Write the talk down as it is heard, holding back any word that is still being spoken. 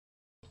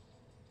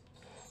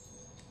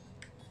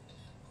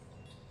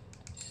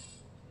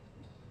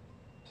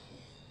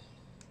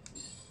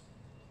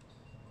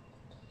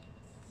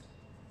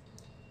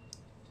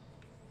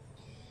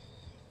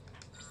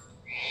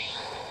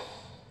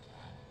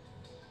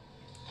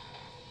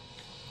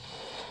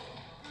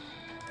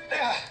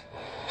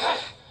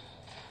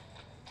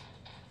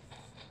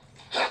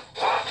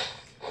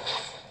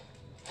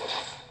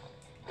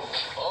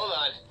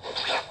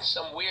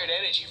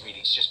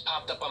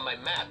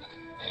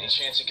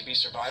chance it could be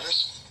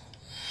survivors?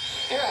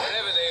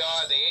 Whatever they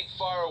are, they ain't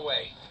far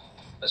away.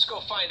 Let's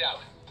go find out.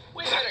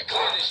 We better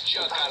clear this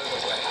junk out of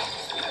the way.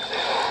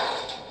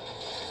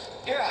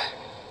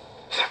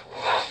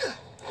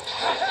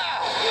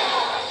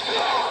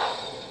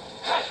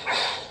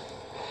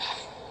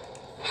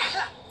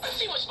 Let's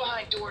see what's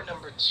behind door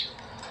number 2.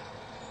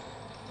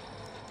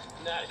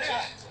 Not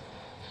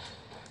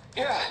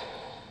yet.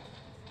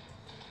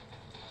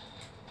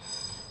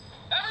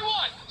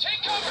 Everyone,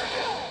 take cover!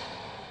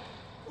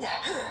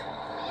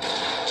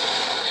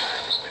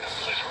 Has been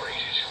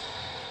obliterated.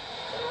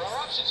 What are our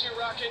options here,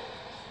 Rocket?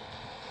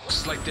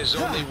 Looks like there's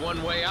only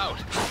one way out.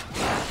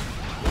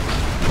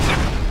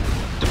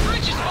 The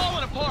bridge is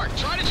falling apart.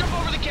 Try to jump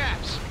over the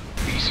gaps.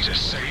 Easy to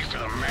say for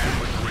the man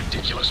with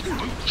ridiculous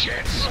boot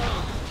jets. I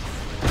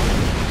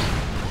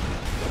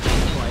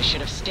knew I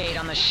should have stayed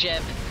on the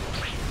ship.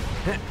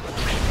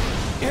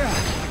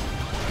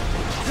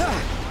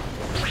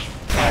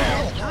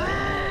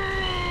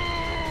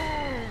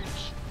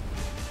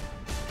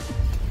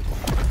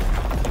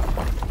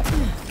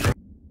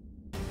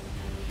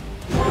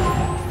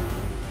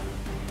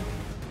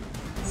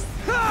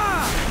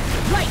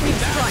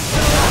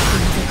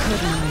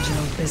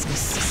 Business,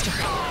 sister.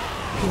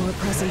 Your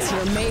presence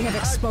here may have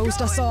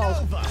exposed us all.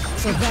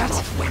 For that,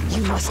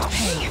 you must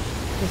pay.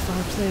 If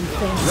our plan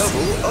fails,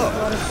 a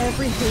lot of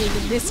everything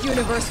in this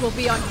universe will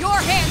be on your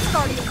hands,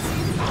 Guardians!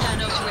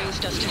 Thanos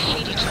raised us to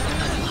hate each other,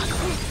 Nebula.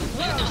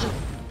 That doesn't...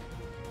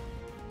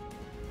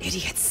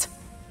 Idiots.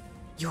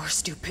 Your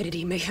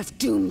stupidity may have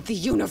doomed the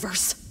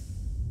universe.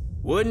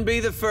 Wouldn't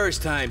be the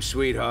first time,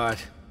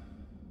 sweetheart.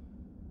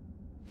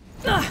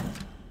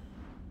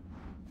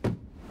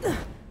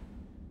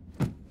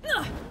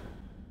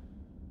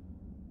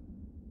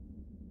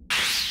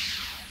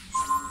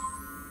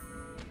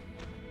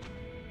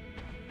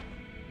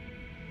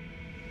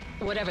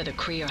 Whatever the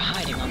Kree are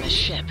hiding on this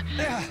ship,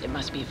 it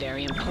must be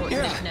very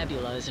important if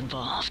Nebula is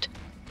involved.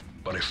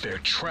 But if their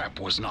trap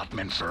was not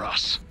meant for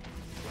us,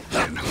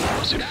 then who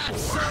was it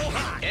for?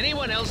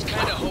 Anyone else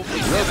kind of hope we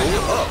never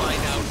will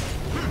find out?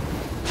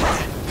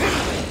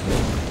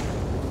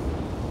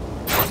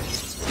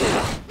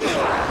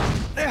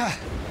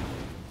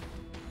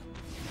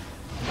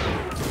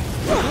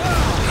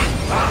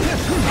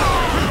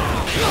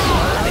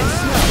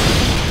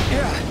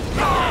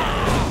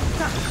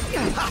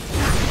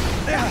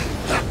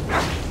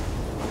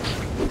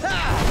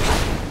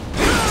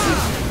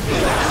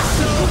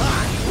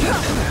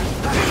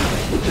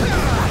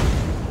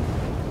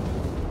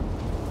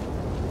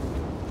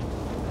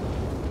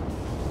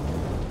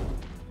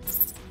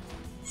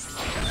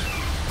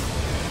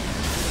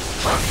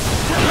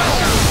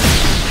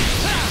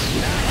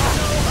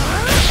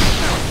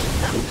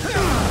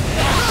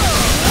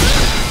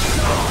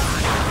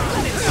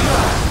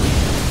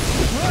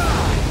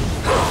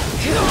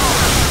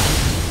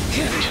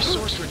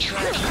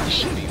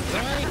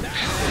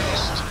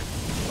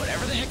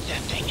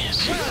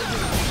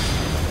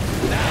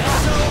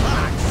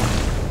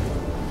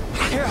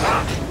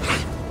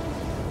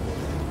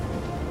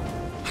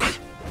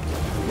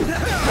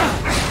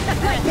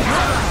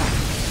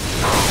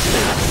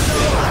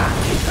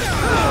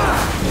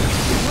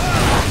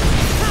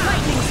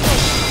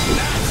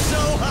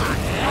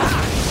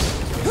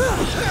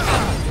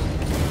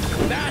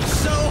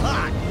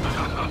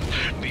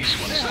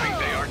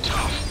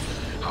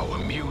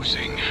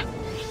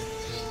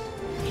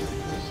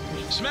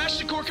 Smash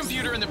the core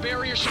computer and the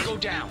barrier should go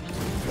down.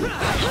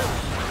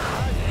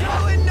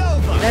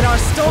 Then our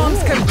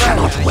storms converge.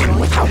 Cannot win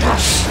without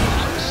us.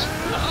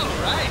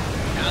 Alright,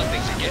 now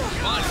things are getting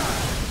fun.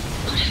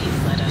 What have you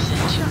led us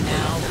into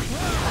now?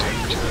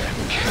 Danger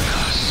and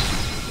chaos.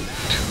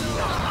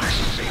 Two of my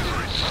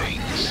favorite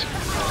things.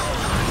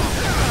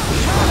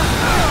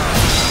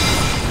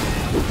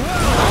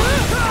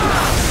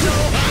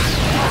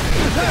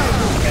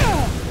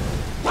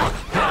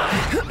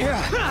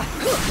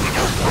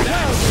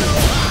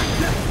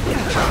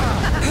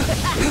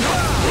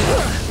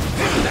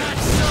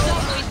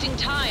 Stop wasting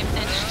time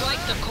and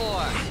strike the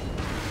core.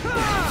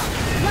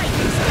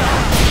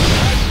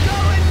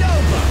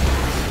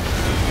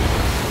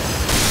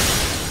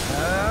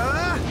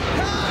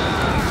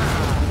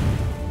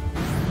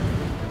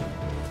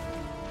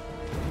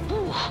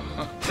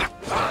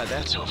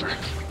 That's over.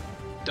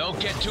 Don't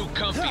get too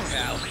comfy,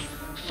 pal.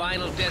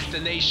 Final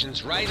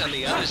destination's right on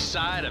the other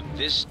side of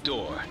this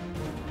door.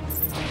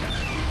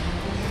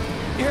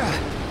 The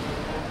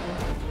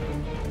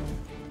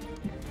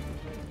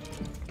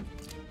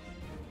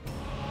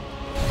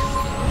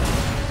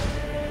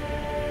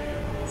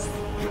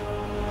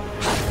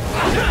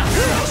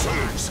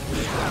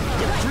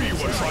Kree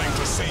were trying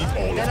to save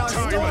all of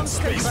time and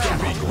space from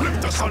being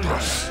ripped asunder.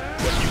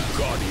 But you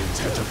Guardians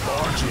had to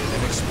barge in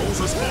and expose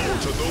us all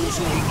to those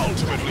who will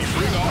ultimately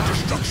bring our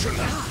destruction.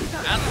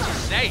 That's to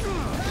say,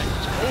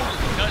 that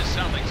totally does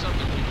sound like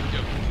something we can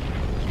do.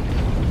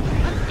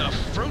 What the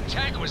fruit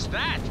tag was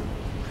that?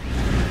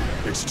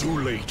 It's too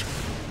late.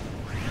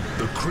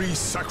 The Kree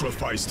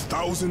sacrificed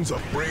thousands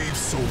of brave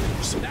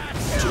souls.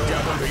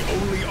 Together, they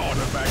only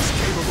artifacts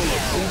capable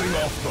of holding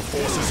off the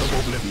forces of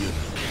oblivion.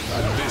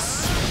 And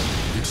this,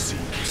 it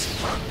seems,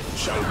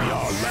 shall be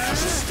our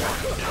last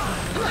stand.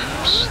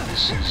 Perhaps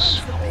this is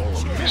all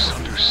a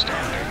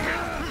misunderstanding.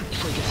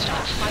 If we could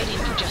stop fighting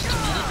for just a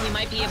minute, we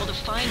might be able to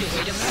find a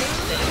way to fix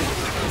this.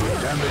 The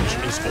damage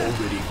is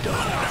already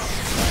done.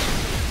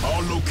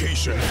 Our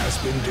location has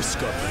been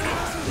discovered.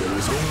 There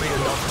is only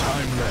enough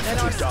time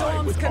left to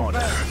die with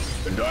honor.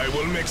 And I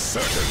will make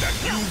certain that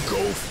you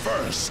go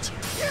first.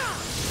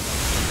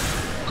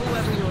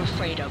 Whoever you're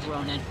afraid of,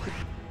 Ronan.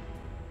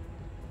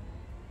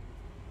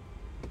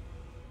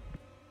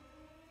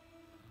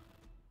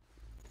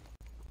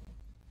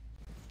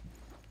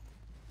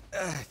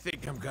 I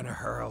think I'm gonna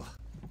hurl.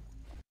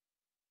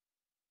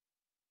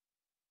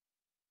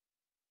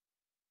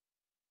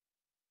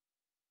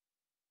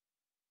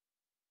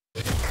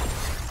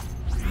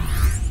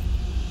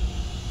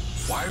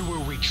 Why were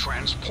we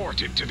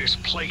transported to this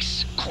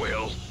place,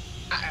 Quill?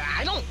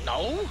 I don't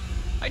know.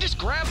 I just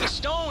grabbed the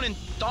stone and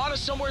thought of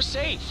somewhere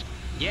safe.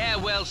 Yeah,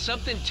 well,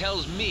 something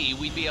tells me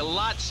we'd be a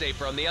lot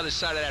safer on the other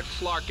side of that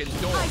flarkin'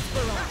 door.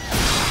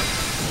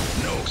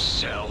 No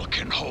cell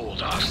can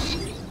hold us.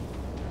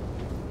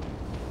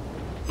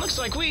 Looks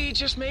like we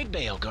just made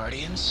bail,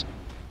 Guardians.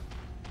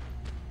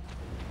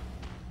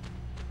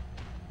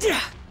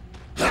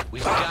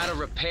 We've got to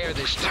repair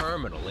this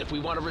terminal if we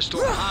want to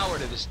restore power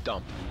to this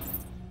dump.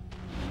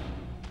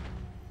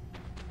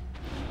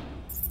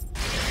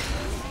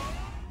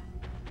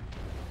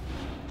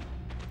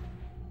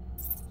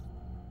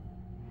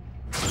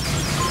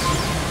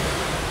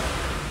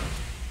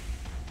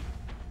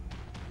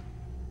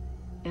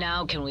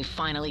 Now can we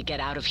finally get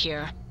out of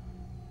here?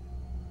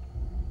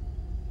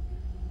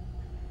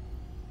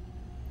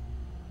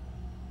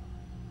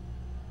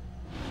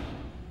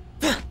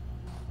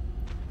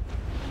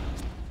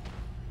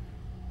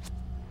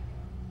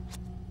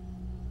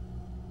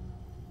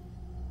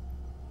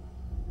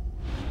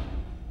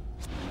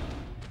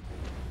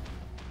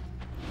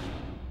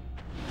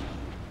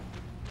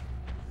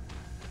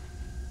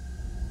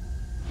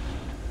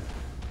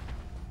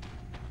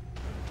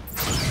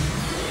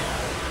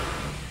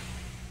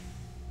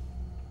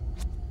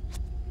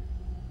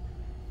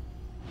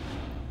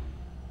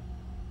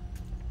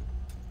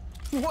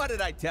 What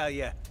did I tell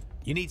you?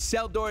 You need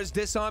cell doors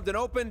disarmed and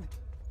opened?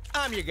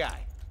 I'm your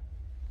guy.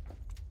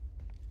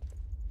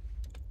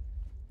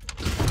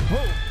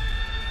 Oh.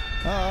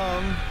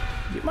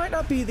 You might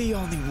not be the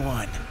only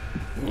one.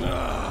 These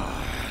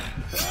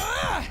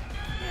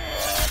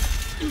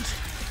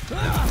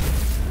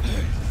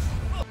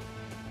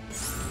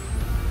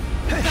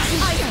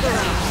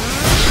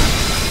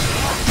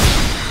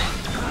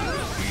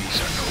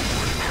are no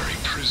ordinary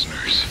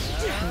prisoners.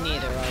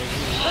 Neither are we.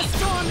 The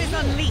storm is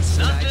unleashed!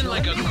 Nothing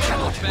like a good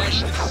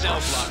old-fashioned cell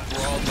block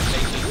brawl to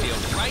make me feel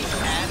right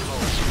at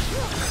home.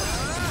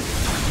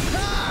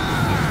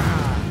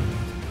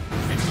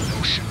 Any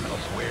notion of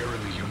where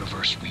in the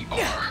universe we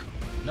are?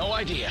 No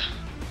idea.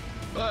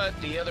 But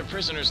the other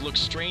prisoners look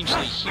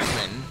strangely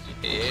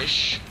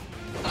human-ish.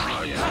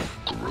 I am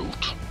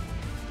Groot.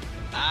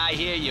 I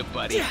hear you,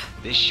 buddy.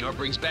 This sure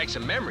brings back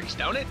some memories,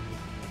 don't it?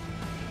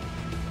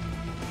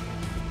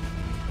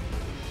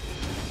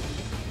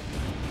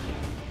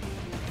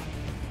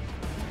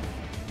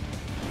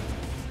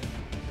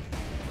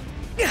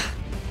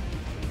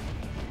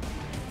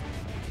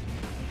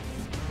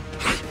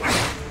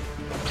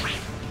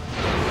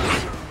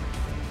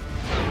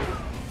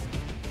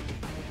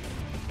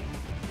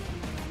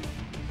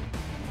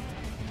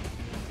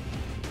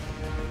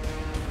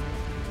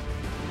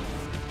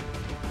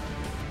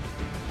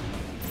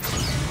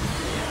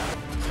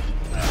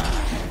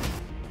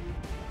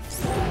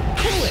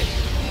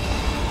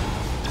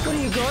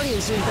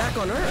 Guardians doing back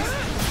on Earth?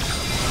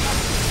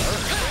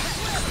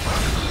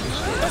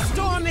 The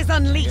storm is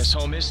unleashed! Guess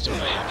home is still a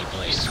happy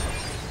place.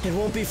 It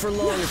won't be for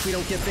long if we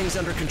don't get things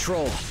under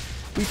control.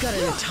 We've got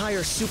an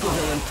entire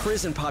supervillain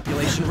prison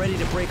population ready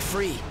to break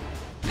free.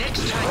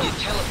 Next time you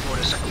teleport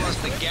us across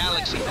the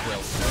galaxy,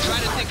 Quill, try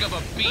to think of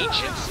a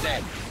beach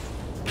instead.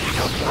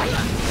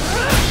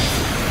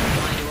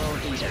 Why do all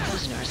of these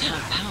prisoners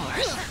have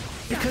powers?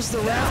 Because the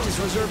raft is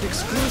reserved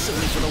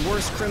exclusively for the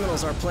worst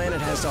criminals our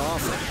planet has to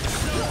offer.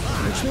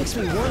 Which makes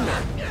me wonder,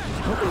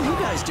 what are you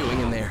guys doing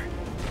in there?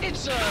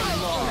 It's a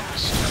long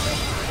story.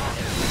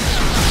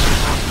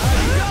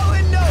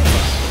 Going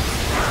Nova!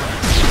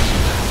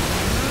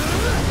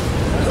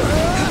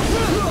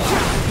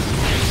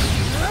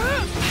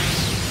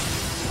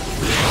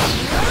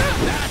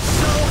 That's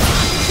so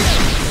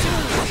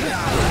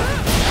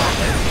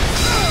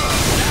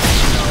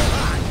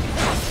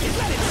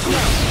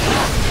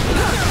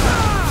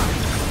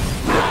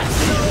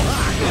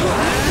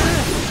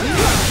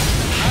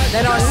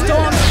Then our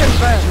storms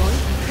confirmed.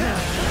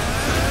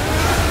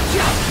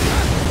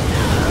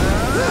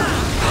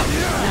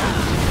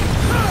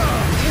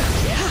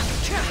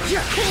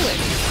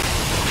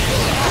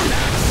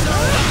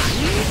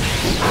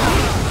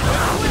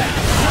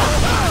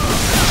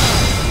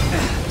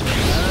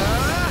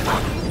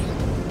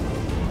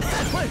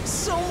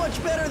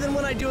 Much better than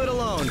when I do it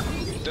alone.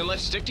 Then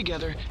let's stick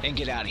together and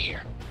get out of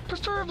here.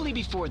 Preferably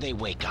before they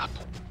wake up.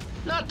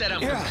 Not that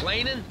I'm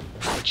complaining,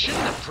 but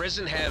shouldn't a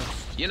prison have,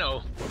 you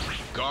know,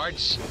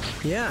 guards?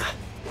 Yeah,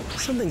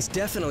 something's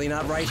definitely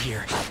not right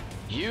here.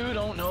 You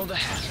don't know the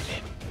half of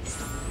it.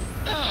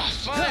 Ah,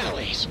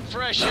 finally, some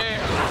fresh air.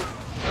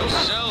 Those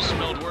cells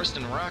smelled worse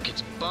than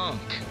Rocket's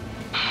bunk.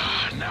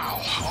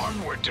 Now,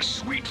 onward to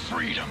sweet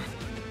freedom.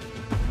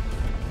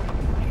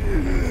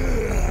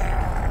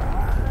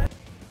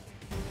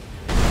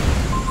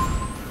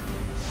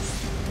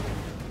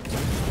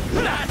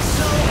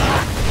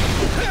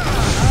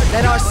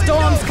 Let our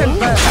storms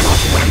converge.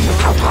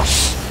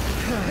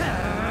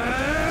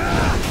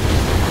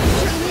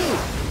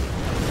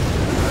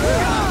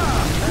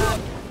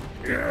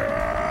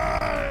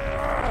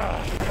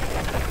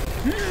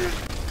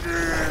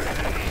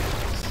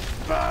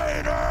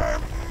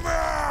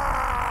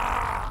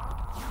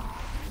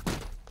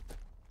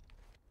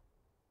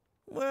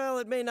 Well,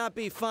 it may not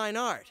be fine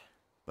art,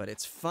 but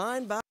it's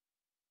fine by...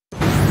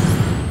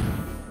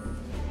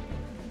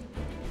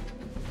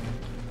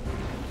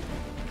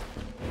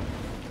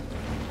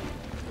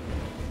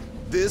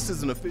 This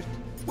is an official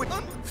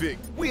fig.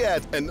 We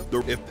had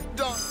another if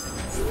done.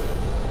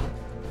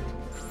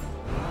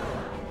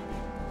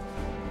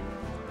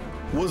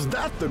 Was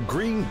that the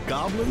Green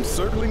Goblin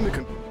circling the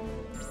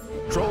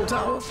control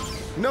tower?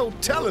 No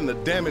telling the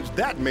damage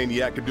that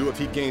maniac could do if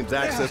he gains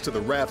access to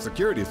the raft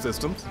security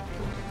systems.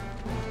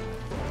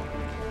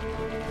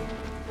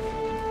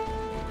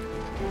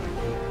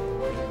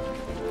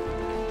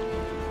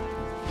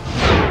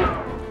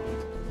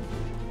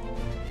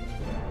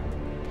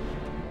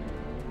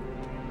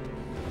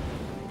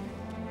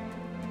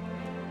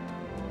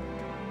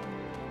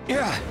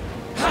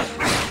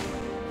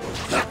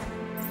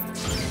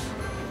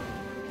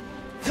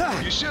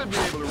 You should be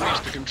able to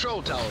reach the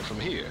control tower from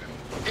here.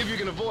 If you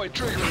can avoid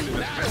triggering the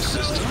defense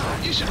system,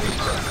 you should be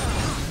fine.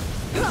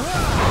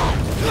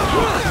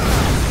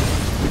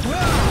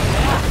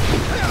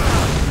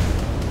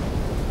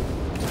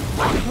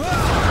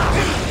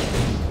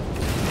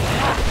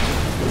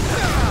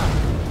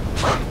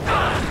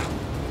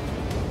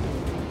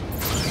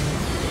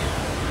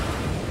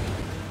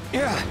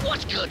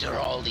 What good are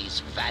all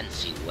these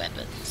fancy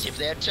weapons if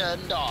they're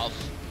turned off?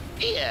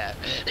 Here,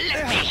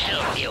 let me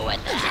help you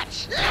with that.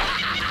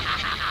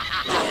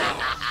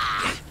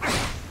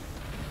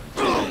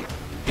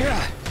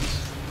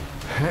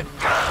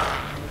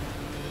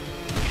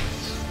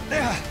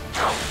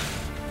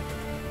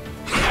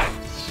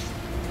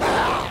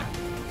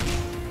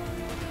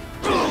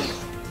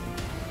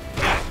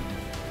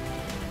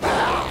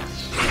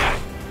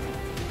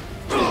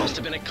 Must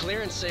have been a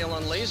clearance sale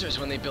on lasers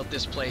when they built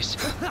this place.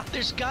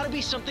 There's gotta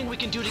be something we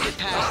can do to get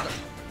past them.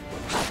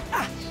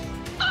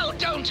 Oh,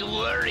 don't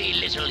worry,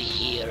 little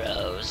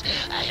heroes.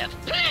 I have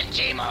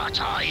plenty more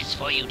toys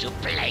for you to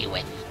play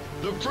with.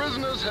 The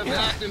prisoners have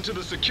hacked into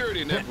the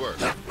security network.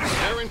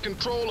 They're in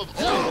control of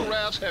all the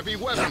raft's heavy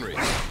weaponry.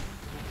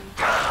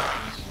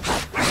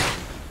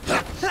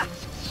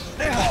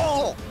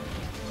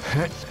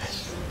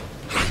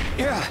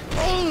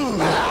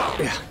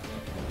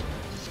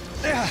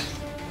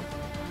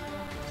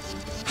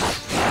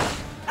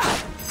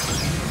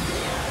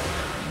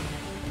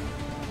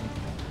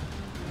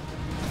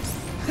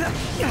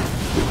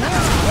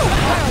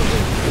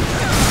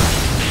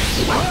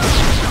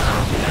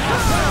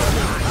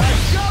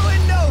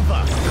 Going Nova!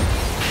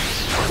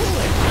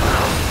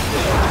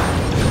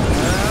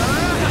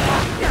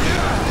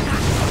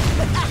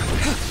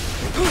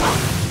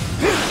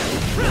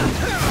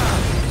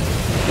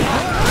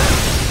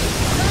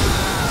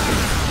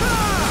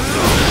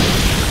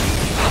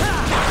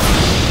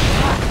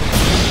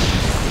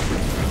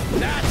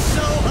 Not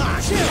so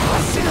hot!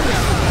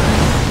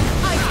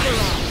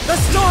 The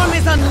storm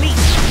is unleashed!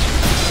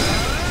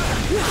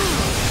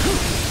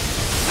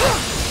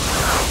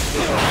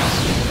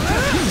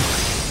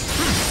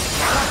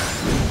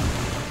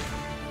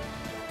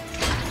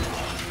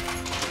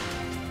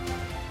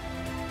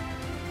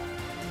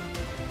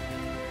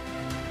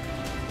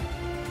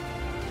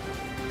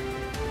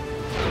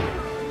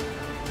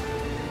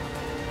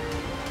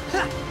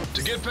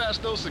 To get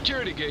past those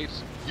security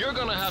gates, you're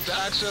gonna have to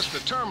access the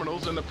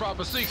terminals in the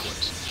proper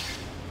sequence.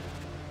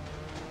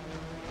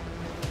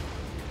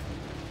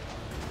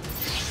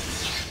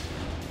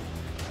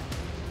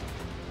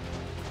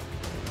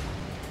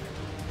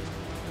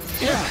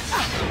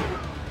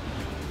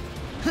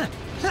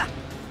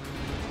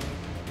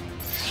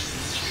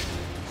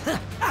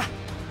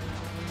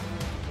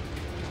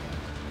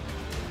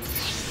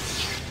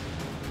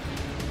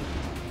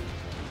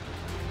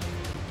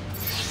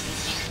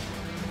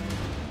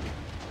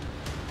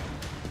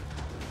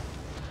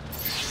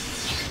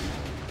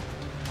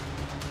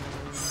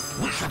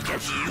 We should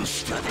get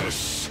used to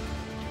this.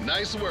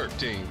 Nice work,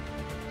 team.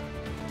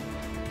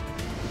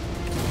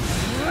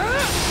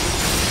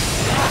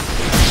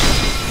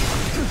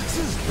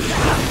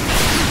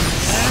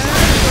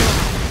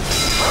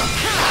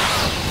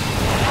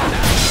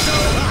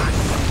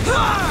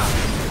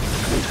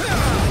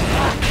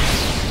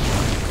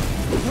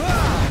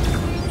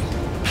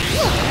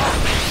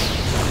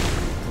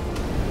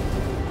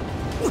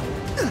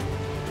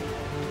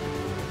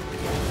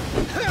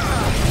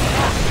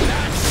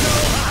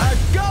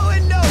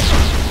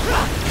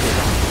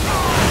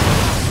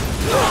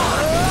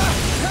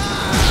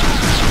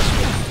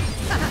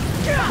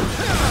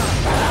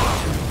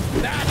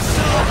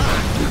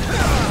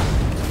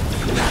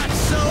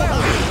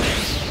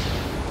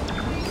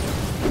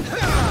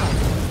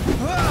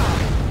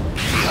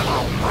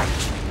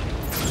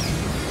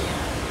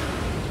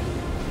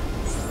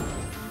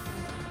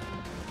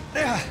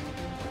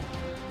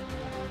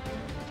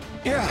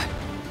 Now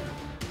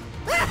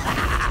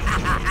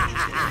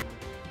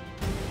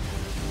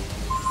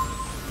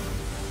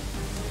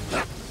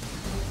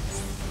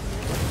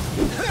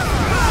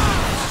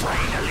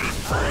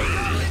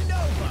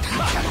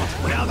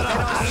that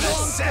I'm out of the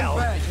cell,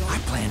 I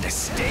plan to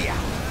stay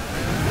out.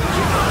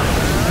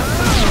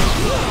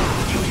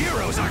 You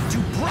heroes aren't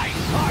too bright,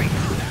 are you?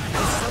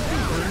 Is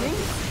something burning?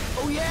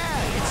 Oh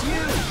yeah, it's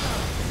you!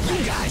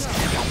 You guys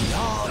got me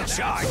all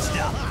charged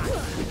up.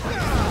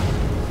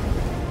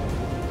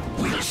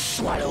 We'll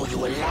swallow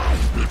you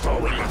alive before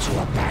we let you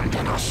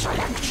abandon our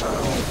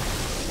sanctuary.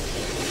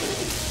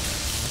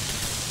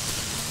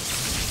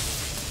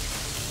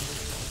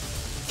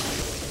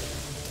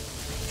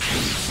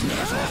 He's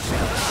never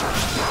felt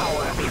such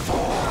power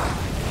before.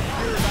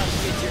 You're about to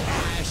get your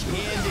ass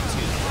handed to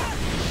you.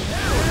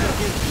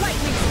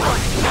 Lightning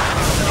strike!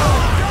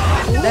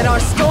 Then our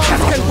storms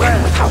can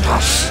burn without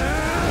us.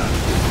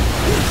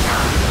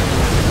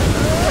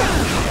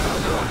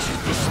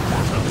 This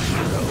battle,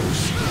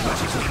 heroes, but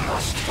if we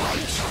must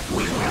fight,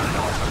 we will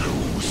not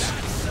lose.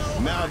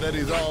 Now that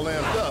he's all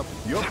amped up,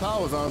 your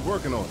powers aren't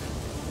working on him.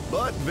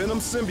 But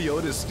Venom's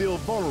symbiote is still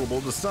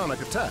vulnerable to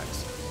sonic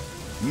attacks.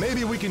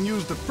 Maybe we can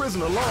use the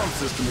prison alarm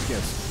system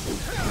against him.